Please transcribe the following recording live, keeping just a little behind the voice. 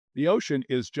The ocean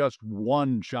is just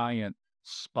one giant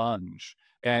sponge,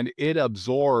 and it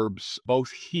absorbs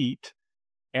both heat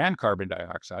and carbon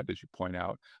dioxide, as you point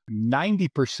out.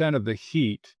 90% of the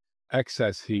heat,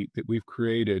 excess heat that we've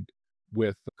created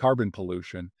with carbon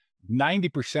pollution,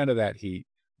 90% of that heat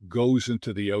goes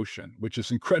into the ocean, which is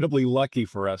incredibly lucky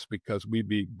for us because we'd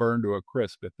be burned to a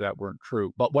crisp if that weren't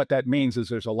true. But what that means is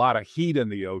there's a lot of heat in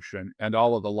the ocean, and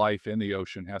all of the life in the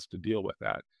ocean has to deal with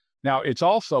that. Now, it's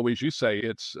also, as you say,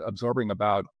 it's absorbing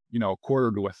about, a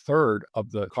quarter to a third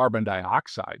of the carbon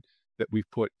dioxide that we've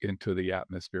put into the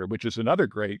atmosphere, which is another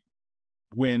great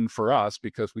win for us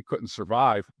because we couldn't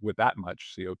survive with that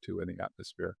much CO2 in the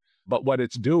atmosphere. But what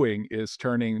it's doing is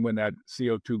turning, when that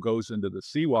CO2 goes into the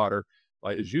seawater,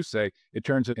 like as you say, it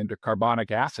turns it into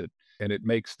carbonic acid, and it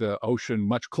makes the ocean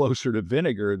much closer to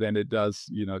vinegar than it does,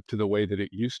 to the way that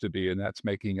it used to be. And that's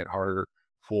making it harder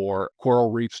for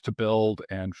coral reefs to build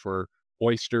and for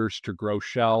oysters to grow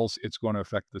shells. It's going to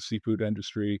affect the seafood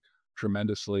industry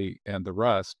tremendously and the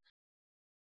rest.